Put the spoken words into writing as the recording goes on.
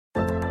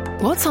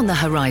What's on the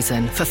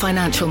horizon for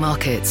financial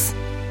markets?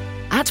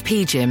 At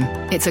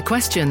PGIM, it's a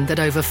question that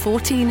over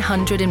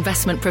 1,400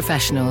 investment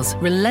professionals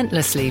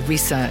relentlessly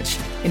research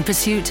in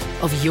pursuit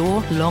of your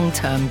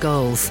long-term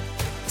goals.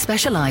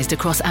 Specialized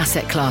across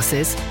asset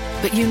classes,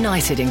 but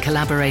united in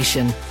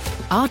collaboration,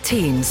 our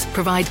teams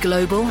provide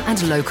global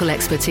and local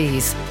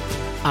expertise.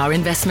 Our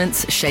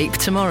investments shape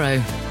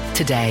tomorrow,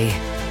 today.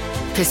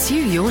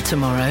 Pursue your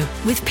tomorrow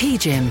with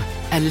PGIM,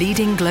 a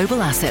leading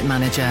global asset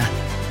manager.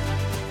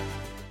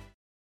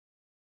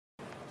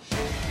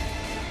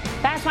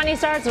 Fast Money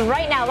starts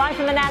right now, live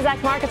from the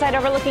NASDAQ market site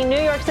overlooking New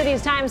York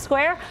City's Times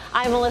Square.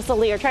 I'm Melissa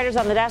Lee. Our traders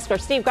on the desk are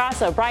Steve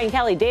Grasso, Brian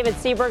Kelly, David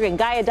Seaberg, and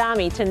Guy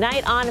Adami.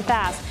 Tonight on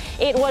Fast,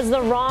 it was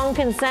the wrong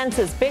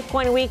consensus.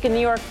 Bitcoin week in New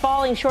York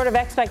falling short of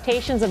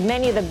expectations of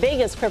many of the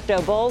biggest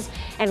crypto bulls.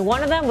 And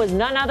one of them was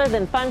none other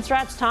than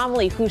Fundstrat's Tom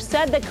Lee, who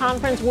said the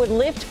conference would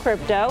lift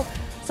crypto.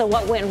 So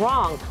what went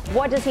wrong?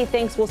 What does he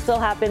think will still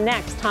happen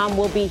next? Tom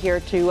will be here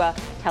to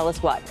tell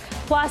us what.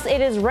 Plus,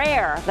 it is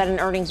rare that an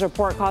earnings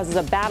report causes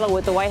a battle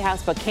with the White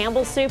House, but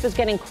Campbell's Soup is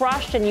getting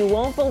crushed, and you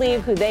won't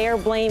believe who they are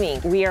blaming.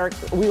 We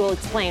will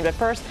explain. But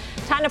first,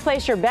 time to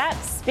place your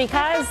bets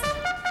because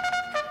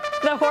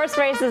the horse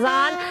race is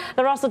on.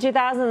 The Russell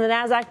 2000 and the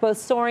NASDAQ both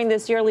soaring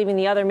this year, leaving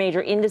the other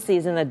major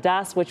indices in the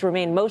dust, which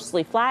remain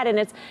mostly flat. And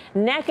it's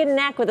neck and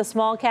neck with the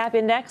small cap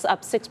index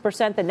up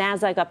 6%, the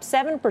NASDAQ up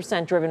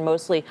 7%, driven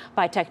mostly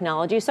by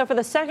technology. So for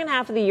the second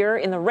half of the year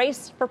in the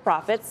race for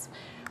profits,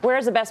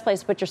 where's the best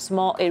place to put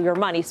your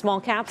money, small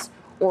caps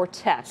or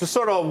tech? So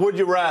sort of would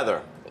you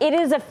rather? It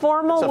is a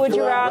formal would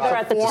you rather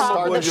at the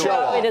top of the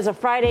show. It is a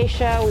Friday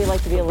show. We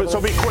like to be a little.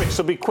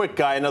 So be quick,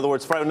 Guy. In other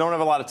words, Friday, we don't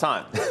have a lot of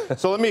time.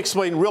 So let me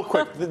explain real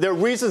quick. There are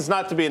reasons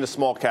not to be in the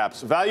small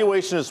caps.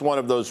 Valuation is one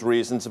of those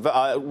reasons.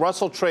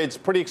 Russell trades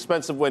pretty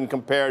expensive when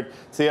compared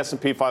to the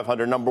S&P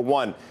 500. Number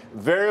one,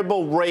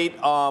 variable rate.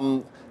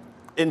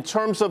 In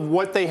terms of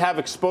what they have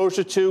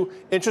exposure to,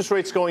 interest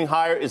rates going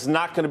higher is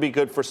not going to be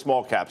good for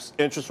small caps.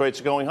 Interest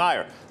rates are going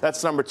higher.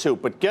 That's number two.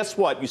 But guess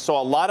what? You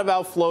saw a lot of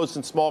outflows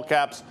in small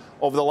caps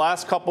over the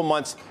last couple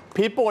months.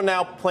 People are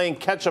now playing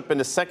catch up in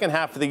the second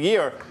half of the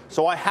year.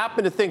 So I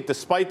happen to think,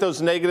 despite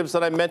those negatives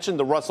that I mentioned,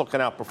 the Russell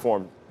can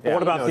outperform. Yeah,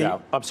 what about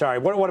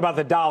what about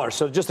the dollar?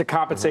 So just to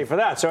compensate for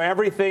that. So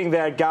everything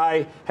that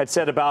Guy had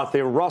said about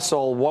the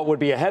Russell, what would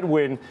be a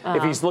headwind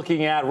if he's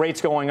looking at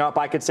rates going up?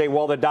 I could say,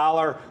 well, the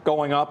dollar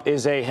going up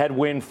is a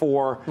headwind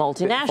for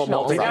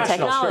multinationals and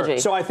technology. Sure.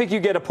 So I think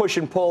you get a push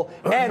and pull.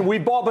 And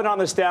we've all been on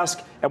this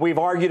desk and we've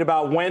argued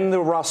about when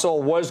the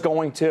Russell was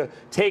going to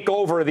take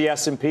over the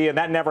S&P, and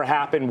that never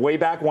happened way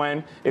back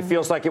when. It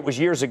feels like it was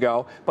years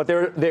ago. But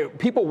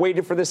people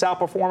waited for this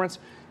outperformance,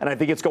 and I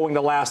think it's going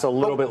to last a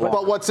little bit longer.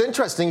 But what's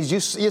interesting is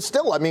you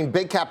still,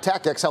 big cap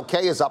tech,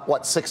 XLK is up,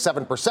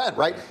 6-7%,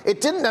 right?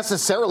 It didn't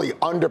necessarily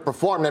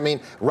underperform. I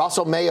mean,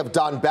 Russell may have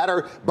done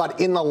better,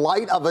 but in the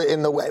light of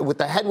with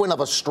the headwind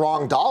of a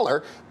strong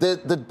dollar,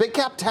 the big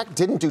cap tech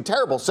didn't do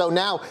terrible. So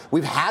now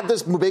we've had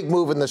this big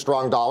move in the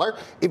strong dollar.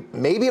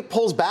 Maybe it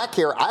pulls back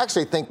here. I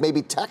actually think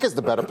maybe tech is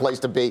the better place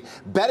to be,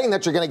 betting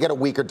that you're going to get a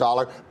weaker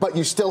dollar, but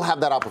you still have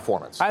that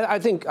outperformance. I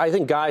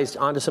think Guy's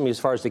onto something as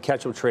far as the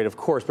catch-up trade, of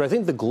course, but I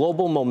think the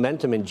global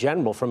momentum in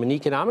general, from an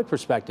economic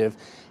perspective,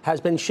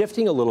 has been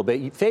shifting a little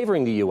bit,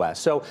 favoring the U.S.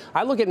 So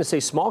I look at it and say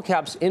small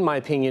caps, in my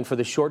opinion, for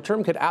the short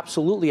term, could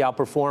absolutely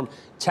outperform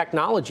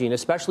technology, and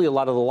especially a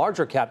lot of the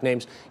larger cap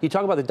names. You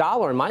talk about the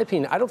dollar, in my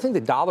opinion, I don't think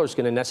the dollar is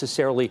going to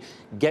necessarily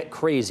get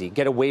crazy,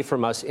 get away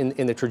from us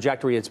in the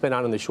trajectory it's been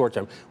on in the short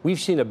term. We've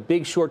seen a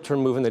big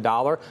short-term move in the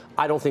dollar.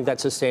 I don't think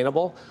that's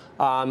sustainable.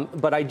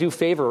 But I do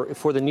favor,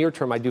 for the near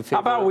term, I do favor.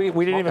 How about we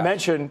didn't even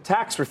mention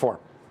tax reform?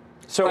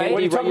 So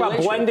when you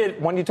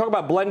talk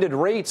about blended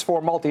rates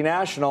for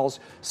multinationals,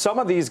 some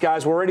of these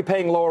guys were already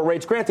paying lower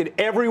rates. Granted,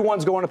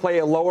 everyone's going to pay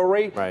a lower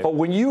rate, but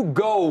when you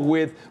go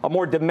with a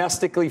more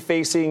domestically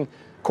facing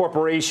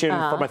corporation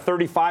from a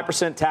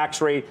 35%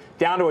 tax rate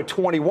down to a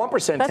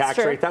 21% tax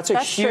rate, that's a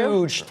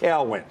huge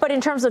tailwind. But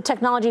in terms of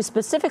technology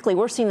specifically,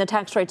 we're seeing the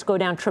tax rates go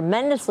down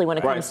tremendously when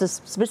it comes to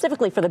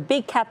specifically for the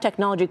big cap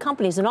technology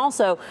companies, and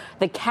also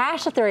the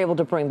cash that they're able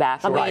to bring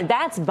back. I mean,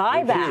 that's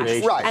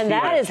buybacks, and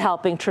that is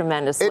helping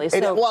tremendously.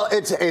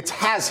 It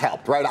has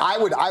helped, right?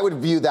 I would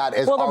view that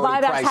as the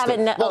buybacks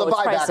haven't. The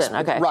buybacks, in.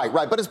 Okay.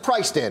 Right, but it's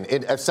priced in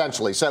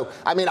essentially. So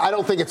I mean, I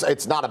don't think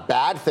it's not a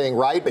bad thing,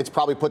 right? It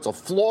probably puts a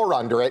floor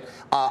under it.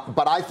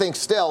 But I think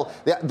still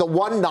the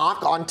one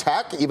knock on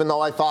tech, even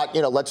though I thought,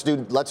 let's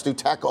do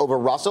tech over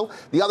Russell.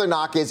 The other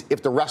knock is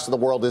if the rest of the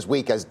world is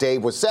weak, as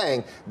Dave was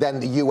saying, then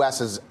the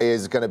U.S.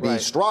 is going to be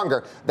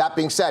stronger. That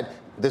being said,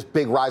 this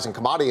big rise in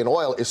commodity and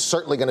oil is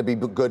certainly going to be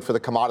good for the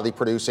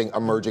commodity-producing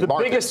emerging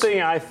markets. The biggest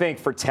thing I think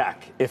for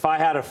tech, if I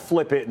had to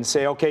flip it and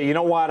say, okay, you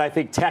know what, I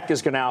think tech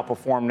is going to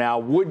outperform now,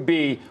 would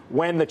be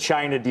when the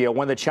China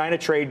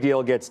trade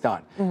deal gets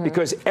done.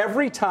 Because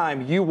every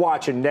time you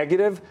watch a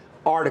negative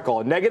article,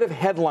 a negative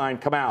headline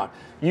come out,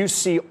 you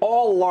see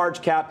all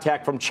large cap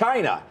tech from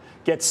China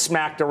gets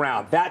smacked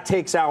around. That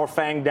takes our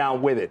FANG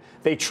down with it.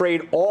 They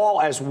trade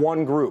all as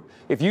one group.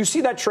 If you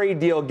see that trade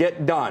deal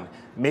get done,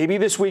 maybe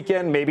this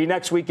weekend, maybe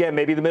next weekend,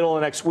 maybe the middle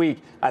of next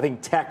week, I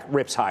think tech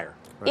rips higher.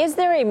 Right. Is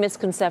there a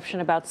misconception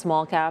about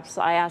small caps?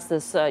 I ask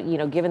this,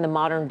 given the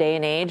modern day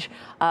and age,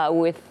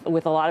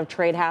 with a lot of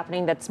trade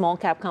happening, that small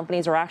cap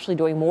companies are actually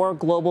doing more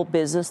global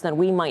business than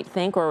we might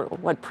think or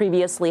what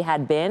previously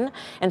had been.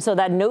 And so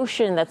that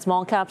notion that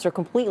small caps are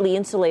completely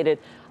insulated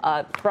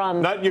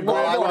from not your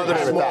grandmother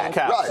small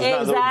caps.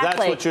 Right. Exactly. That's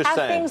what you're Have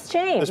saying. Things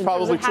change. That's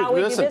probably true. How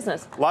we do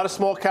business. A lot of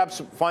small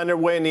caps find their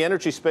way in the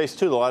energy space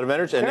too. A lot of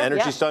energy, and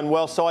energy's done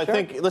well. So I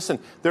think, listen,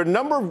 there are a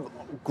number of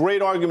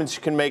great arguments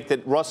you can make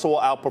that Russell will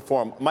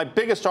outperform. My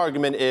biggest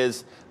argument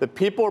is that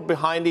people are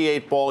behind the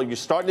eight ball. You're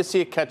starting to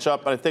see it catch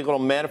up, and I think it'll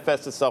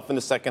manifest itself in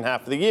the second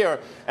half of the year.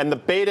 And the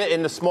beta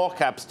in the small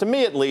caps, to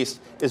me at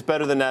least, is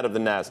better than that of the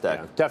NASDAQ.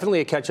 Yeah,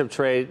 definitely a catch-up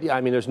trade.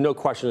 I mean, there's no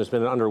question there's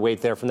been an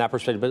underweight there from that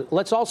perspective. But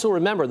let's also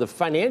remember the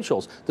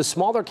financials, the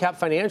smaller cap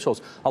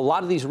financials. A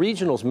lot of these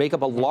regionals make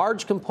up a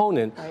large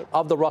component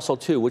of the Russell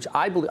 2, which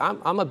I believe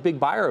I'm a big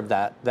buyer of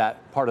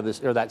that part of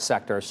this or that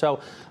sector.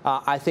 So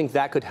I think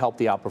that could help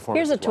the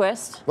outperformance. Here's a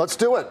twist. Let's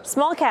do it.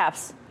 Small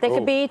caps. They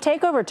could be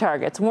takeover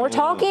targets. When we're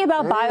talking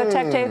about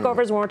biotech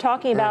takeovers, when we're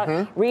talking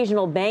about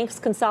regional banks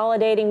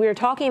consolidating, we are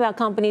talking about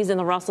companies in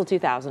the Russell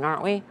 2000,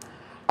 aren't we?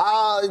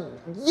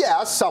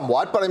 Yeah,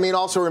 somewhat. But I mean,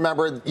 also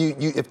remember,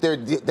 if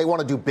they want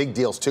to do big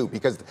deals too,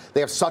 because they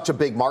have such a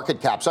big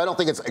market cap. So I don't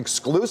think it's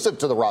exclusive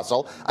to the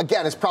Russell.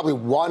 Again, it's probably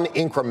one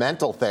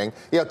incremental thing.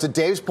 To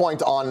Dave's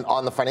point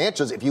on the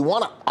financials, if you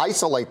want to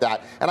isolate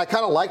that, and I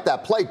kind of like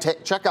that play,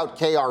 check out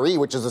KRE,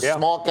 which is a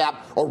small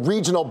cap or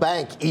regional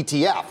bank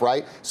ETF,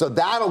 right? So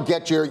that'll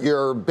get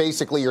your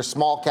basically your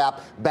small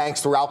cap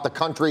banks throughout the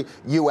country,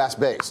 U.S.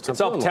 based. It's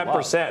up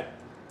 10%.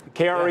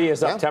 KRE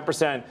is up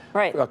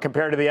 10%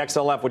 compared to the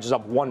XLF, which is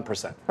up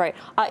 1%. Right.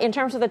 In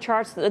terms of the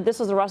charts, this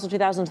was the Russell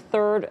 2000's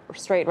third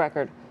straight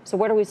record. So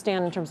where do we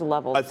stand in terms of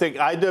levels? I think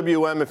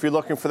IWM, if you're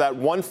looking for that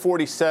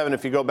 147,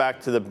 if you go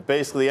back to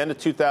basically the end of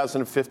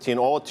 2015,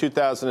 all of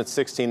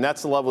 2016,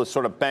 that's the level that's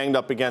sort of banged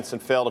up against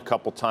and failed a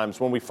couple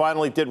times. When we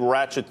finally did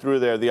ratchet through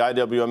there, the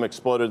IWM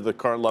exploded to the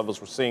current levels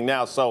we're seeing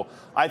now. So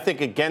I think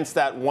against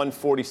that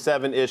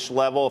 147-ish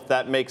level, if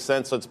that makes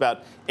sense, so it's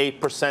about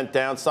 8%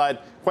 downside.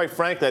 Quite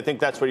frankly, I think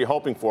that's what you're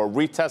hoping for.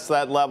 Retest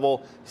that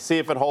level, see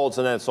if it holds,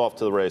 and then it's off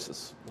to the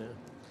races.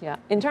 Yeah.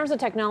 In terms of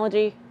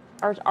technology,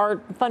 are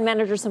fund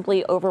managers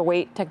simply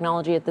overweight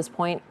technology at this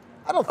point?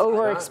 I don't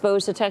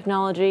overexposed to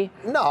technology?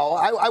 No,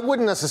 I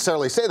wouldn't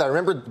necessarily say that.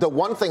 Remember, the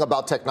one thing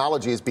about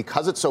technology is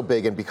because it's so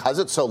big and because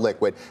it's so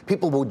liquid,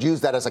 people would use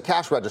that as a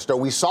cash register.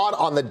 We saw it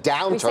on the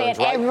downturns, we say it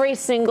every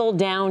single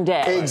down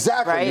day.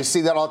 Exactly. Right? You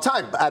see that all the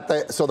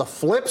time. So the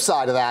flip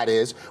side of that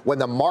is when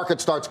the market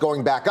starts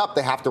going back up,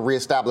 they have to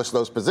reestablish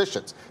those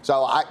positions.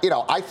 So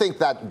I think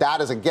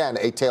that is again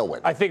a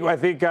tailwind. I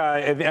think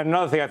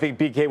another thing I think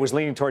BK was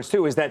leaning towards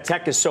too is that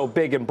tech is so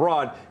big and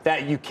broad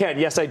that you can.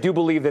 Yes, I do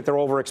believe that they're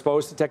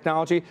overexposed to technology.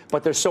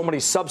 But there's so many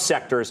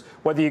subsectors,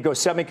 whether you go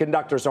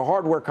semiconductors or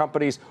hardware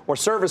companies or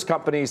service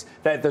companies,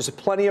 that there's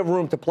plenty of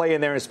room to play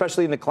in there,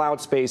 especially in the cloud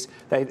space.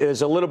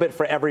 There's a little bit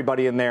for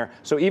everybody in there.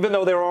 So even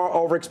though there are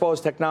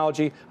overexposed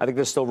technology, I think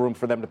there's still room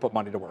for them to put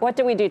money to work. What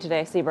do we do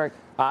today, Seberg?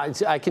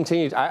 I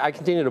continue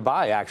to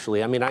buy,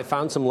 actually. I mean, I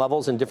found some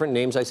levels in different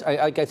names.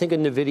 I think of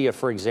NVIDIA,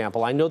 for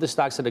example. I know the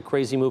stock's had a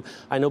crazy move.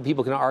 I know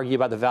people can argue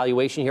about the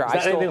valuation here. Is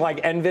that anything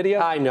like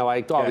NVIDIA? I know.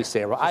 I always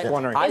say it. I'm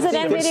wondering. Is it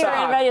NVIDIA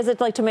or NVIDIA? Is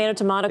it like tomato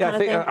kind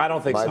of thing? I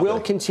don't think so. Will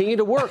continue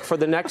to work for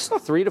the next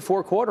 3 to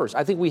 4 quarters.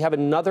 I think we have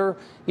another,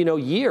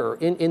 year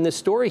in this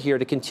story here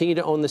to continue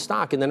to own the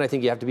stock. And then I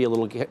think you have to be a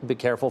little bit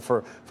careful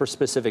for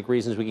specific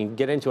reasons we can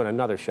get into in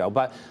another show.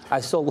 But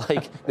I still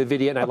like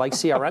NVIDIA and I like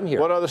CRM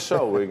here. What other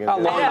show are we going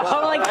to do?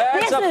 I'm like,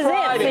 this is it,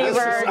 Seberg.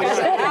 This is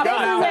it.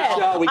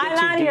 I'm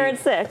out here at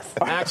 6.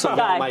 Axel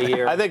got my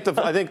ear. I think the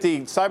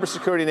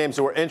cybersecurity names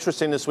that were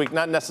interesting this week,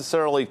 not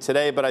necessarily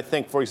today, but I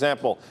think, for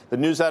example, the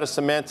news out of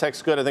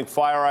Symantec's good. I think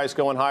FireEye's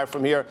going higher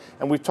from here.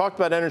 And we've talked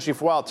about energy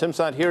for a while. Tim's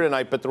not here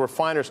tonight, but the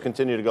refiners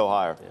continue to go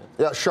higher.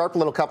 Yeah, sharp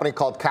little company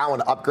called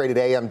Cowen upgraded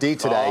AMD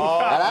today.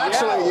 And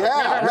actually,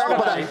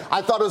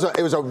 I thought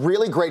it was a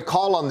really great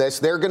call on this.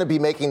 They're going to be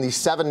making these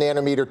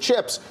 7-nanometer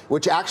chips,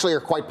 which actually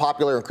are quite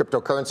popular in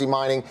cryptocurrency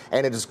mining,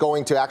 and it is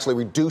going to actually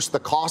reduce the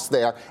cost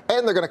there.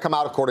 And they're going to come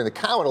out, according to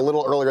Cowen, a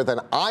little earlier than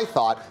I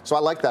thought. So I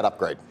like that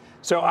upgrade.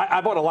 So I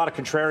bought a lot of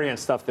contrarian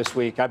stuff this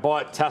week. I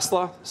bought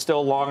Tesla,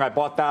 still long. I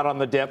bought that on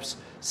the dips.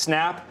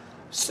 Snap,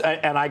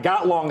 and I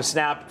got long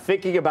Snap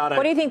thinking about it.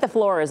 What do you think the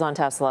floor is on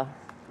Tesla?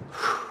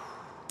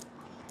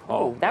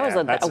 Oh, that was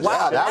a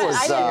wow. That was,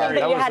 I didn't think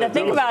that you had to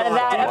think about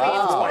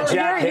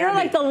it. You're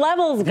like the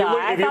levels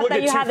guy. I thought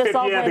that you had this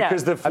all played out.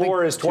 Because the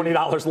floor is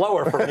 $20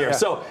 lower from here.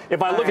 So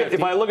if I look at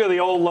the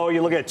old low,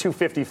 you look at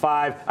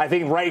 255. I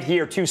think right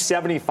here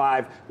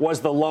 275 was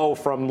the low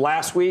from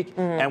last week,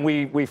 and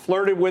we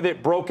flirted with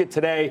it, broke it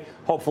today.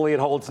 Hopefully it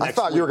holds next week.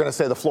 I thought you were going to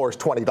say the floor is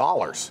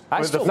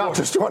 $20. Not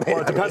just 20.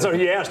 Well, it depends on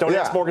who you ask. Don't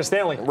ask Morgan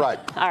Stanley. Right.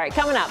 All right,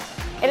 coming up.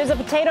 It is a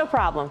potato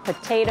problem.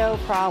 Potato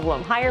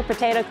problem. Higher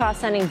potato costs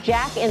sending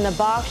Jack in the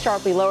Box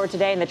sharply lower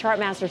today, and the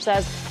chartmaster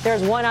says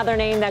there's one other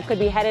name that could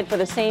be headed for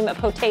the same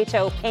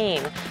potato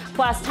pain.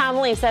 Plus, Tom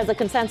Lee says the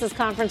consensus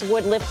conference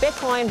would lift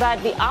Bitcoin,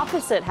 but the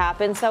opposite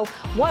happened. So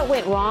what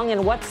went wrong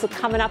and what's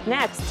coming up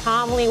next?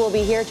 Tom Lee will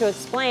be here to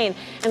explain.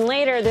 And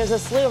later, there's a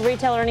slew of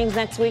retail earnings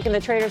next week, and the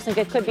traders think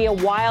it could be a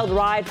wild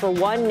ride for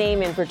one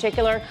name in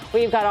particular.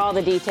 We've got all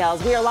the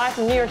details. We are live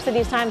from New York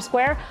City's Times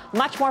Square.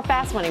 Much more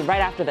Fast Money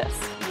right after this.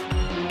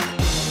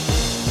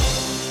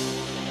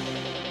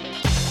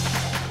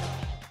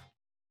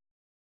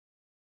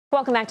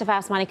 Welcome back to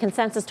Fast Money.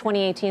 Consensus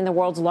 2018, the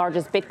world's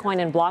largest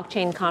Bitcoin and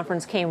blockchain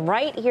conference, came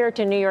right here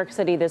to New York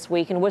City this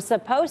week and was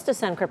supposed to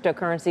send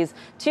cryptocurrencies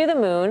to the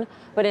moon,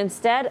 but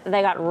instead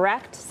they got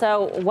wrecked.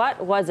 So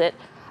what was it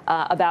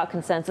about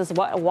Consensus?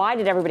 Why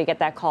did everybody get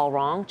that call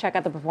wrong? Check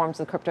out the performance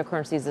of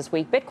cryptocurrencies this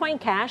week.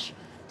 Bitcoin Cash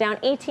down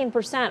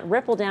 18%,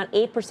 Ripple down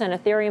 8%,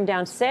 Ethereum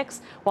down 6%,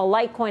 while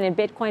Litecoin and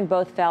Bitcoin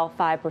both fell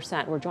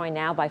 5%. We're joined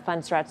now by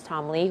FundStrat's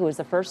Tom Lee, who is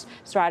the first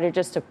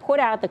strategist to put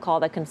out the call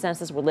that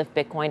Consensus would lift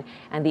Bitcoin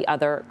and the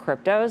other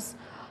cryptos.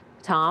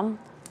 Tom,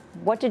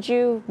 what did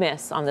you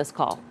miss on this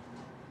call?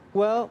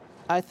 Well,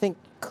 I think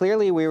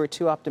clearly we were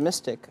too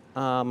optimistic.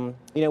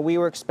 We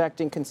were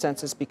expecting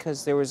Consensus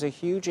because there was a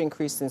huge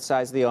increase in the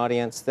size of the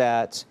audience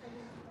that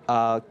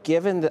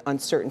given the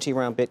uncertainty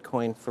around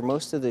Bitcoin for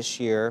most of this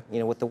year,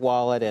 with the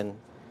wallet and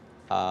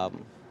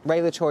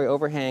regulatory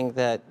overhang,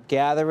 that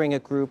gathering a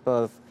group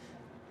of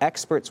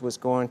experts was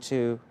going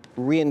to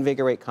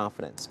reinvigorate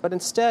confidence. But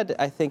instead,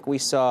 I think we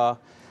saw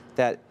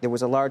that there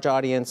was a large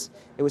audience.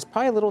 It was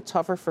probably a little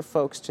tougher for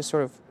folks to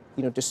sort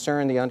of,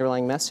 discern the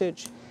underlying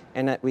message.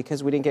 And that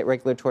because we didn't get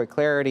regulatory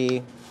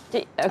clarity,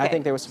 I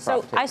think there was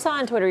some So I saw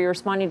on Twitter you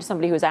responding to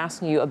somebody who was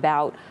asking you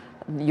about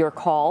your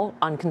call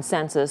on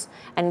Consensus,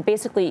 and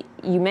basically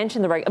you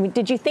mentioned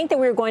did you think that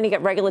we were going to get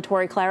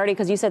regulatory clarity?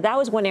 Because you said that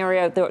was one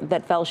area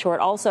that fell short.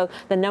 Also,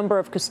 the number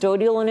of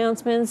custodial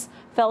announcements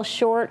fell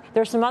short.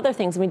 There's some other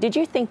things. Did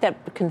you think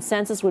that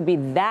Consensus would be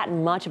that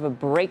much of a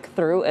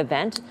breakthrough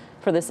event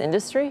for this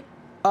industry?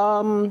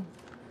 Well,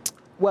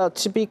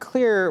 to be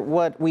clear,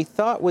 what we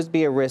thought would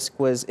be a risk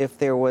was if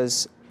there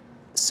was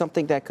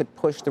something that could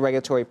push the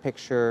regulatory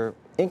picture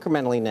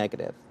incrementally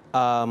negative.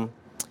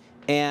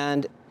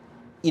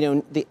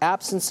 The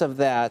absence of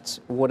that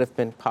would have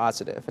been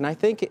positive. And I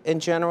think, in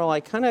general,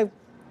 I kind of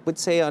would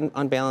say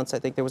on balance, I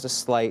think there was a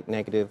slight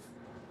negative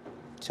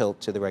tilt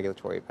to the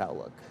regulatory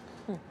outlook.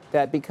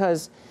 That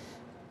because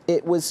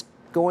it was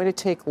going to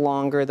take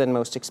longer than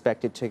most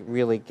expected to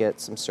really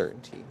get some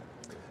certainty.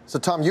 So,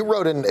 Tom, you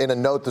wrote in a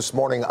note this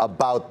morning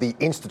about the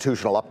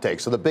institutional uptake.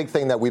 So the big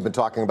thing that we've been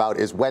talking about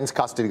is when's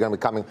custody going to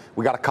be coming.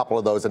 We got a couple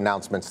of those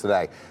announcements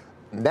today.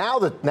 Now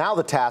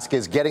the task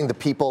is getting the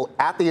people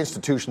at the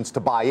institutions to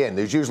buy in.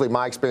 There's usually, in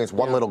my experience,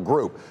 one little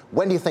group.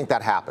 When do you think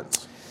that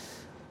happens?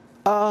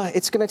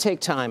 It's going to take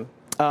time.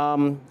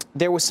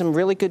 There was some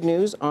really good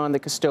news on the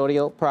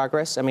custodial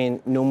progress.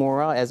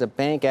 Nomura as a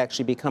bank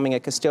actually becoming a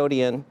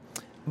custodian.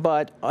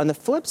 But on the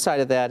flip side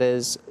of that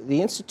is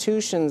the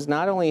institutions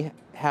not only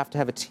have to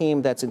have a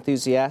team that's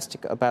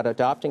enthusiastic about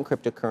adopting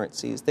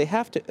cryptocurrencies, they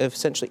have to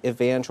essentially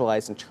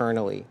evangelize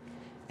internally.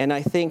 And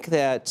I think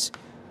that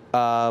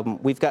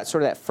we've got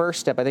sort of that first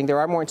step. I think there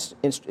are more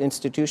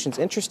institutions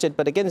interested,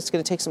 but again, it's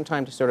going to take some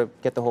time to sort of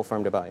get the whole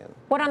firm to buy in.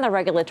 What on the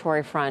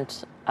regulatory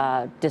front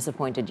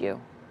disappointed you?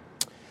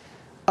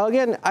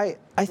 Again, I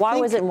Why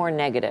think, was it more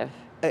negative?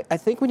 I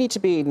think we need to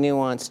be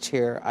nuanced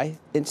here.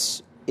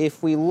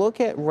 If we look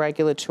at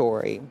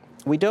regulatory,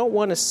 we don't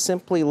want to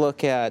simply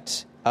look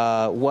at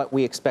what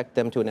we expect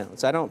them to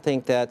announce. I don't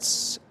think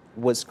that's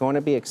what's going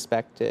to be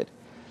expected,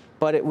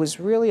 but it was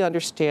really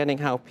understanding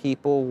how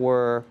people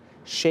were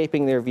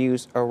shaping their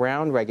views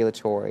around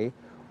regulatory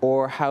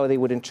or how they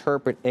would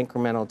interpret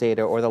incremental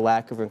data or the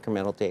lack of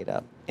incremental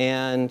data.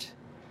 And,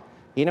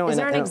 Is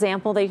there an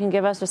example that you can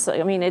give us?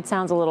 It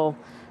sounds a little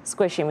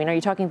squishy. Are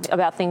you talking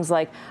about things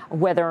like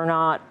whether or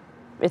not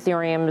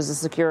Ethereum is a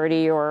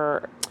security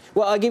or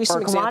Well, I'll give you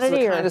some examples of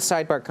the or kind of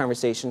sidebar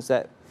conversations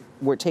that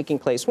were taking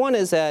place. One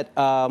is that,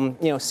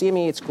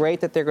 CME, it's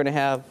great that they're going to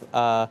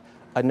have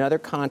another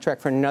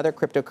contract for another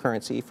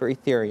cryptocurrency for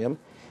Ethereum.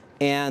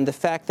 And the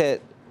fact that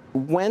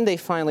when they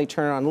finally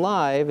turn on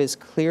live is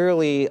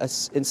clearly,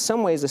 in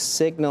some ways, a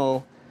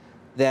signal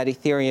that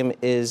Ethereum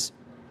is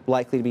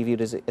likely to be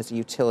viewed as a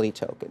utility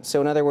token.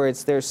 So in other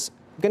words, there's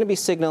going to be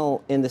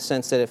signal in the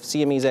sense that if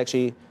CME is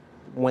actually,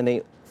 when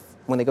they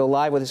go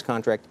live with this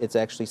contract, it's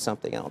actually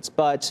something else.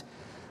 But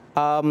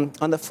on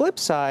the flip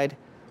side,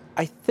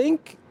 I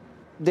think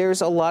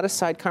there's a lot of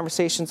side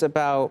conversations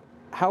about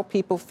how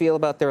people feel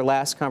about their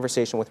last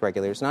conversation with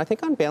regulators. And I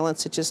think on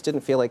balance, it just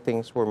didn't feel like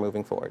things were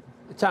moving forward.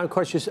 Tom,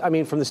 question. I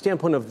mean, from the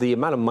standpoint of the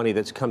amount of money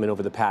that's come in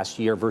over the past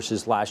year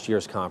versus last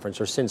year's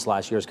conference or since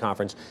last year's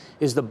conference,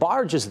 is the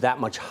bar just that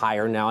much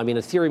higher now? I mean,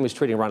 Ethereum was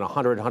trading around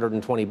 100,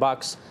 120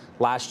 bucks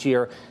last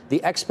year.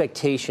 The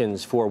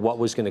expectations for what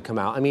was going to come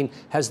out. I mean,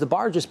 has the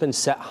bar just been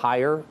set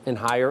higher and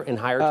higher and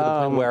higher to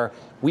the point where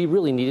we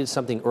really needed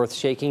something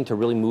earth-shaking to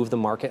really move the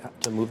market,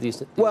 to move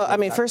these well, I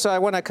mean, first of all, I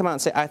want to come out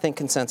and say I think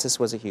Consensus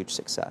was a huge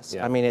success.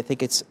 Yeah. I mean, I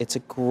think it's a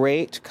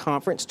great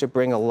conference to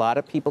bring a lot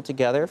of people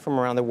together from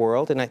around the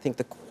world, and I think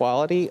the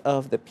quality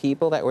of the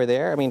people that were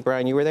there, I mean,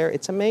 Brian, you were there,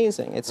 it's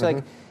amazing. It's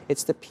like,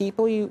 it's the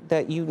people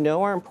that you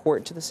know are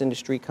important to this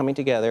industry coming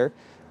together,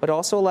 but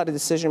also a lot of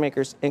decision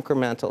makers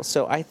incremental.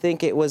 So I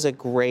think it was a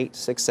great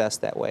success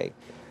that way.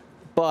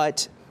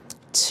 But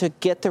to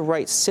get the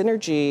right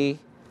synergy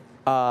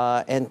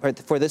and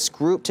for this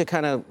group to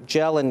kind of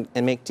gel and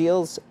make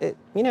deals,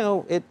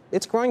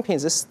 it's growing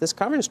pains. This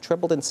conference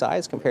tripled in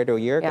size compared to a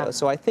year ago.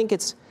 So I think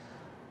it's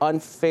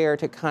unfair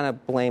to kind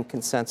of blame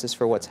Consensus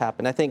for what's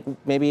happened. I think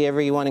maybe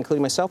everyone,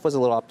 including myself, was a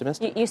little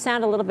optimistic. You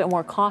sound a little bit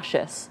more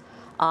cautious.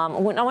 I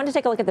want to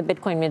take a look at the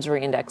Bitcoin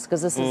misery index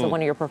because this is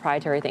one of your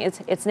proprietary things.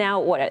 It's now,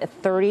 what, at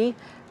 30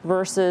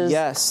 versus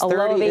a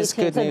low of 18? Is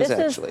good news,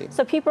 actually.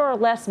 So people are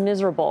less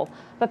miserable.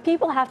 But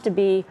people have to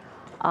be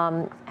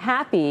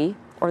happy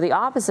or the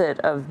opposite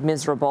of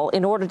miserable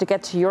in order to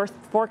get to your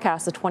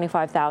forecast of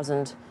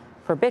 25,000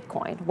 for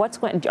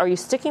Bitcoin. Are you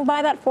sticking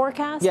by that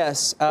forecast?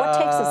 Yes. What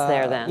takes us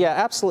there then? Yeah,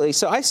 absolutely.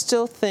 So I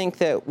still think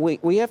that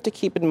we have to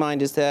keep in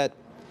mind is that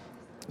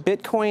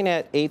Bitcoin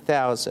at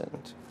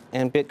 8,000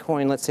 and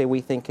Bitcoin, let's say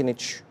we think can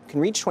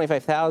reach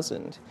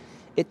 25,000,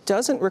 it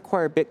doesn't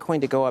require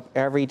Bitcoin to go up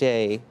every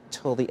day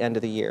till the end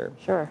of the year.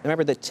 Sure.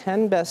 Remember, the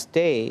 10 best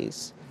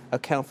days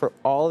account for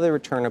all of the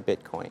return of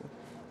Bitcoin.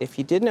 If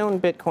you didn't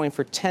own Bitcoin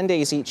for 10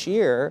 days each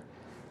year,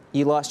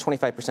 you lost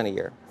 25% a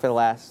year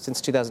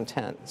since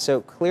 2010.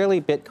 So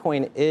clearly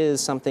Bitcoin is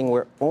something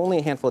where only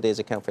a handful of days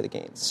account for the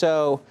gains.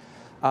 So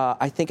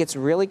I think it's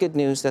really good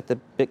news that the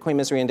Bitcoin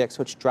Misery Index,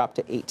 which dropped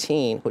to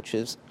 18, which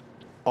is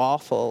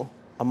awful,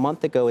 a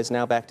month ago is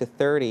now back to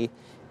 30.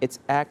 It's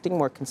acting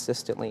more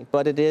consistently,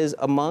 but it is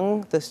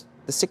among the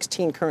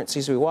 16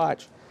 currencies we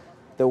watch,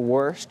 the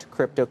worst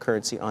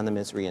cryptocurrency on the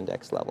Misery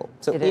Index level.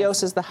 So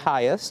EOS is the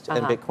highest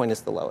and Bitcoin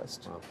is the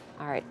lowest. Wow.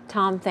 All right.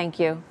 Tom, thank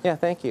you. Yeah,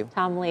 thank you.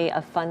 Tom Lee,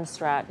 a fun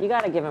strat. You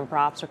got to give him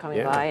props for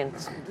coming by and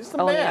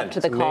owning up to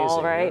the it's call,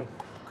 amazing,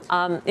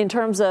 right? In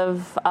terms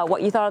of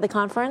what you thought of the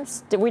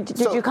conference, did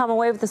you come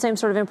away with the same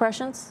sort of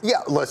impressions? Yeah,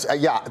 listen,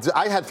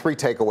 I had 3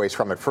 takeaways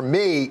from it. For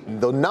me,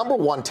 the number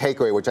one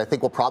takeaway, which I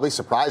think will probably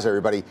surprise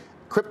everybody,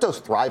 crypto's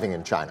thriving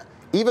in China.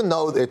 Even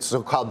though it's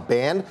so-called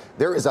banned,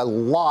 there is a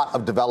lot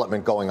of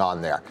development going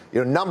on there.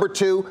 Number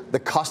 2, the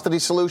custody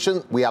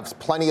solution. We have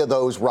plenty of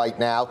those right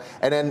now.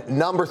 And then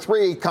number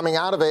 3, coming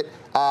out of it,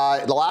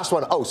 the last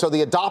one, so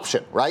the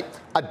adoption, right?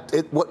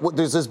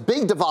 There's this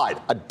big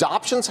divide.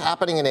 Adoption's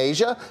happening in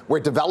Asia, where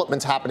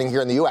development's happening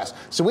here in the U.S.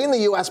 So we in the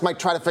U.S. might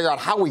try to figure out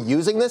how we're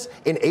using this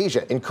in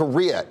Asia, in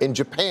Korea, in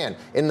Japan,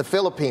 in the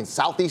Philippines,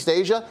 Southeast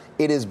Asia.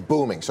 It is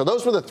booming. So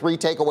those were the 3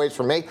 takeaways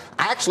from me.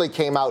 I actually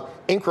came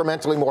out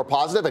incrementally more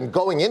positive, and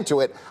going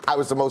into it, I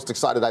was the most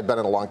excited I've been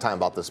in a long time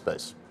about this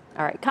space.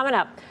 All right, coming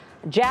up,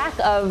 Jack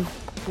of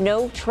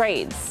no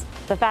trades.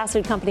 The fast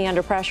food company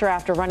under pressure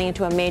after running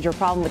into a major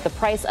problem with the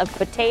price of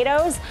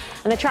potatoes.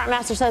 And the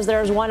Chartmaster says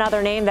there's one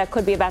other name that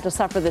could be about to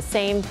suffer the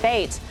same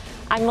fate.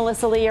 I'm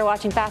Melissa Lee. You're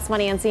watching Fast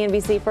Money on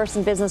CNBC, First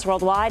in Business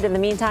Worldwide. In the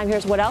meantime,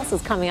 here's what else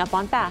is coming up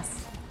on Fast.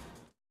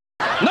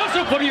 No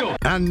soup for you.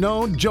 And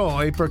no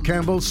joy for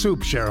Campbell's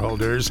Soup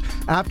shareholders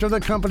after the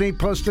company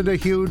posted a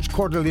huge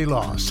quarterly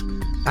loss.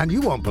 And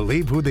you won't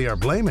believe who they are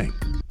blaming.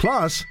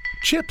 Plus,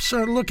 chips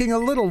are looking a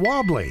little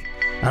wobbly.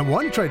 And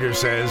one trader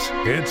says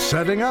it's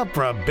setting up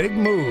for a big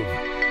move.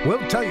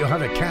 We'll tell you how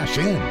to cash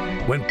in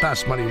when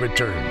Fast Money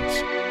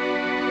returns.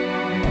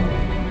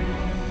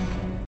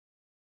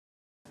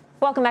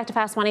 Welcome back to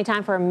Fast Money.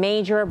 Time for a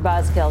major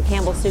buzzkill.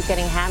 Campbell's Soup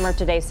getting hammered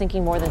today,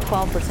 sinking more than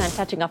 12%,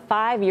 touching a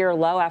 5-year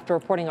low after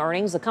reporting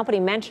earnings. The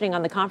company mentioning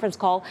on the conference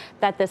call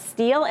that the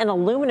steel and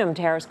aluminum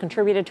tariffs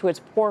contributed to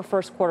its poor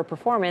first quarter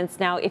performance.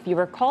 Now, if you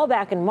recall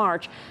back in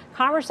March,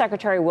 Commerce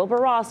Secretary Wilbur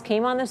Ross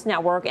came on this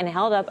network and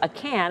held up a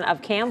can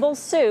of Campbell's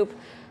Soup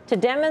to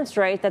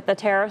demonstrate that the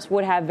tariffs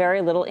would have very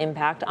little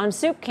impact on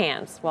soup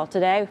cans. Well,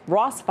 today,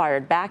 Ross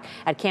fired back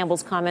at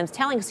Campbell's comments,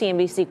 telling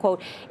CNBC,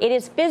 quote, "It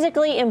is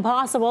physically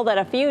impossible that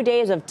a few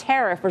days of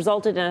tariff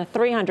resulted in a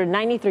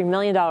 $393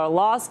 million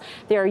loss.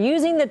 They are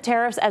using the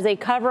tariffs as a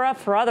cover-up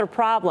for other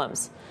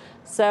problems."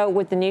 So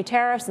with the new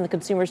tariffs and the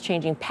consumers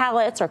changing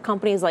palates, are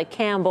companies like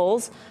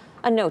Campbell's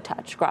a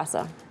no-touch,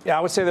 Grasso? Yeah,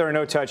 I would say they're a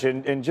no-touch.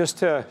 And just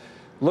to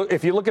look,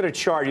 if you look at a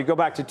chart, you go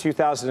back to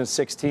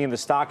 2016, the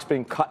stock's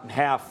been cut in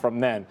half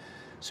from then.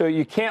 So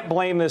you can't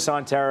blame this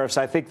on tariffs.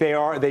 I think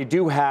they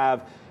do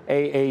have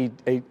an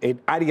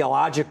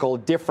ideological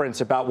difference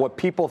about what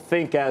people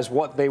think as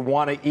what they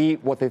want to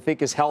eat, what they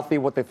think is healthy,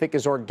 what they think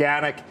is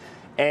organic.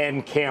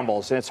 and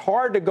Campbell's. And it's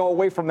hard to go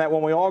away from that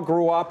when we all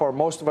grew up, or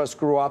most of us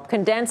grew up.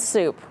 Condensed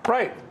soup.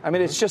 Right. I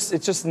mean, it's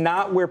just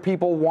not where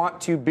people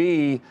want to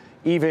be.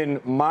 Even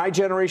my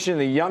generation,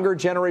 the younger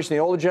generation, the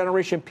older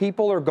generation,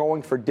 people are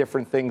going for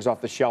different things off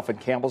the shelf, and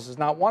Campbell's is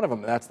not one of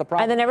them. That's the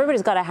problem. And then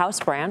everybody's got a house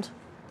brand.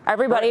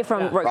 Everybody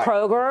from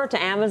Kroger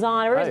to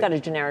Amazon, everybody's got a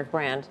generic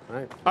brand.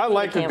 Right. I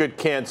like a good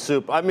canned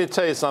soup. I'm going to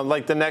tell you something.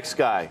 Like the next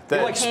guy. You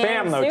like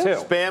Spam though too.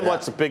 Spam,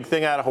 what's a big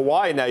thing out of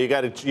Hawaii now? You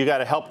got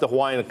to help the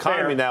Hawaiian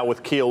economy now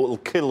with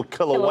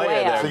Kilauea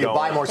there. So you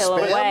buy more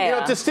Spam. You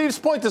know, to Steve's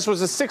point, this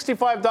was a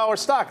 $65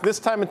 stock. This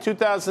time in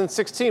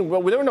 2016,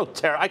 well, there were no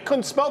tariff. I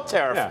couldn't spell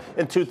tariff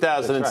in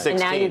 2016. And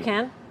now you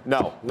can.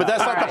 No, but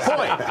that's not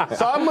the point.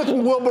 So I'm with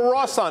Wilbur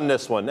Ross on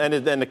this one, and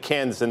the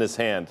cans in his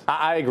hand.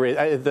 I agree.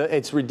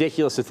 It's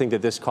ridiculous to think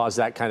that this caused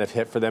that kind of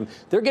hit for them.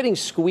 They're getting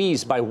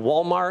squeezed by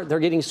Walmart.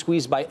 They're getting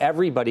squeezed by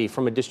everybody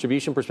from a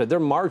distribution perspective. Their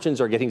margins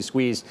are getting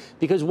squeezed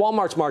because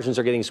Walmart's margins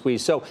are getting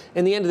squeezed. So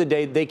in the end of the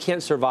day, they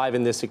can't survive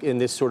in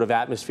this sort of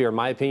atmosphere. In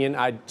my opinion,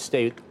 I'd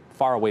stay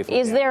far away from it.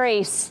 Is there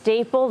a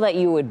staple that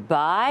you would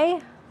buy?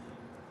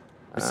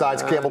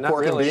 Besides Campbell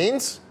pork and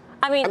beans?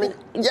 I mean,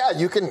 yeah,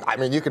 you can. I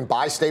mean, you can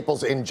buy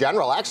staples in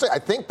general. Actually, I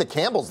think the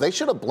Campbells, they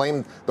should have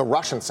blamed the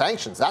Russian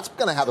sanctions. That's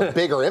going to have a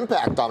bigger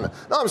impact on it.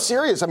 No, I'm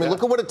serious. I mean,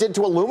 look at what it did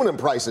to aluminum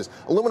prices.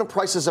 Aluminum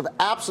prices have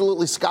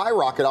absolutely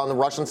skyrocketed on the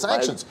Russian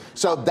sanctions.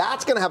 So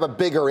that's going to have a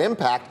bigger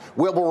impact.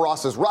 Wilbur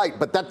Ross is right,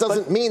 but that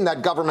doesn't mean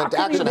that government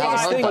action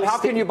has. How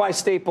can you buy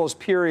staples,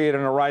 period,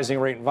 in a rising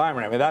rate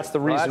environment? I mean, that's the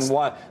reason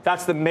why.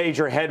 That's the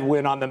major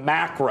headwind on the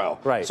macro.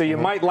 Right. So you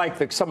might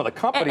like some of the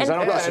companies.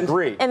 I don't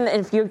disagree. And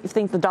if you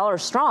think the dollar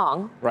is strong,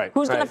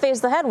 who's going to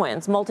face the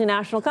headwinds?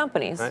 Multinational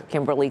companies.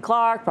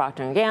 Kimberly-Clark,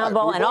 Procter &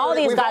 Gamble, and all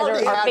these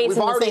guys are facing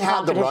the same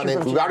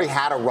competition. We've already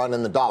had a run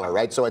in the dollar,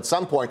 right? So at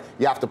some point,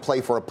 you have to play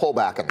for a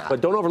pullback in that.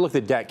 But don't overlook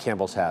the debt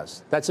Campbell's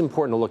has. That's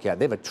important to look at.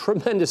 They have a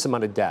tremendous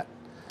amount of debt.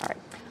 All right.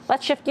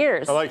 Let's shift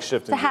gears. I like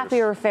shifting to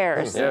happier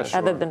affairs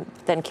other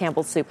than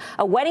Campbell's soup.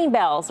 Wedding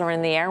bells are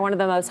in the air. One of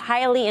the most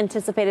highly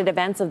anticipated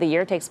events of the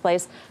year takes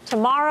place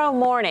tomorrow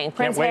morning.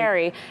 Prince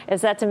Harry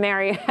is set to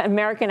marry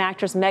American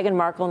actress Meghan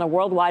Markle in a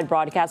worldwide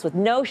broadcast with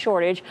no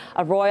shortage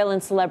of royal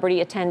and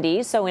celebrity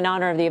attendees. So in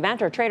honor of the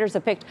event, our traders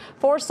have picked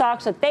 4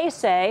 stocks that they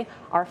say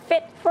are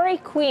fit for a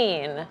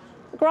queen.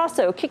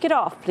 Grosso, kick it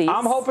off, please.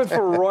 I'm hoping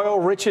for royal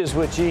riches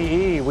with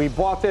GE. We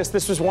bought this.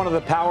 This was one of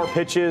the power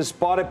pitches.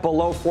 Bought it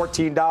below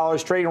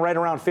 $14, trading right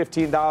around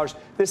 $15.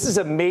 This is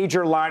a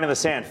major line in the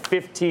sand,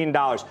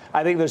 $15.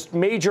 I think there's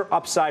major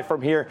upside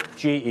from here,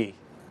 GE.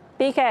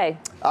 BK.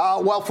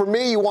 Well, for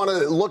me, you want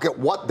to look at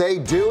what they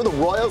do. The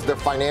Royals, they're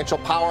financial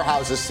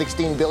powerhouses,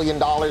 $16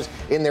 billion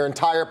in their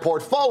entire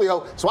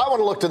portfolio. So I want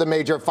to look to the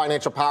major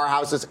financial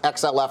powerhouses.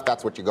 XLF,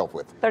 that's what you go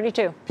with.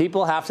 32.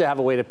 People have to have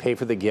a way to pay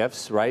for the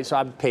gifts, right? So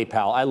I'm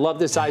PayPal. I love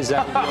this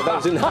IZL deal that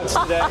was announced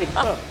today.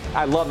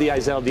 I love the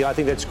IZL deal. I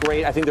think that's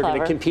great. I think they're going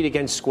to compete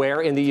against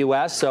Square in the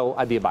U.S., so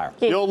I'd be a buyer.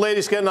 The old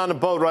lady's getting on a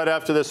boat right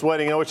after this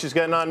wedding. You know what she's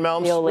getting on,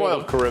 Melms?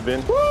 Royal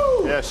Caribbean.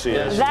 Woo! Yes, she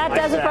is. That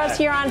does it for us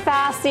here on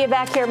Fast. See you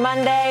back here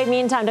Monday.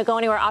 Meantime, don't go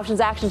anywhere. Options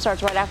action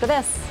starts right after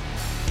this.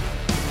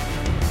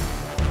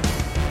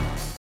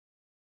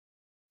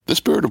 The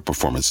spirit of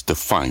performance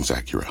defines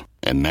Acura,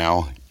 and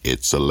now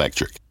it's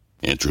electric.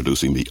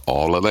 Introducing the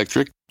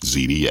all-electric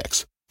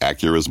ZDX,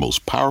 Acura's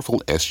most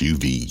powerful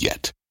SUV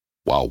yet.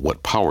 While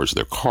what powers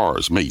their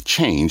cars may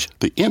change,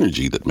 the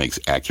energy that makes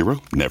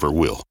Acura never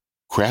will.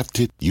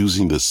 Crafted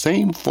using the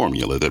same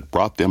formula that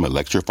brought them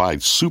electrified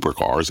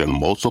supercars and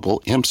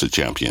multiple IMSA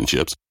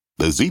championships,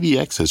 the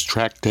ZDX has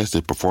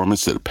track-tested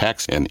performance that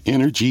packs an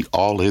energy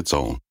all its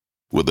own.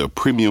 With a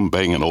premium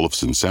Bang &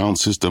 Olufsen sound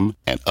system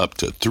and up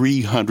to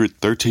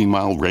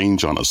 313-mile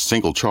range on a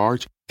single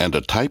charge, and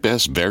a Type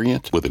S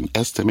variant with an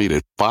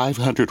estimated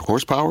 500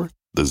 horsepower,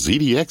 the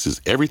ZDX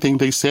is everything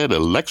they said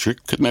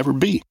electric could never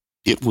be.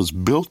 It was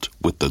built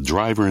with the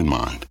driver in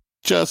mind,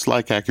 just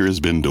like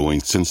Acura's been doing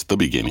since the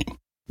beginning.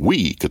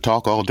 We could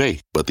talk all day,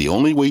 but the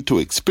only way to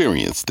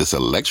experience this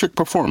electric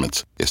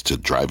performance is to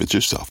drive it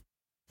yourself.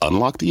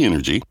 Unlock the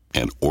energy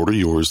and order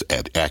yours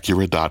at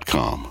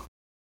Acura.com.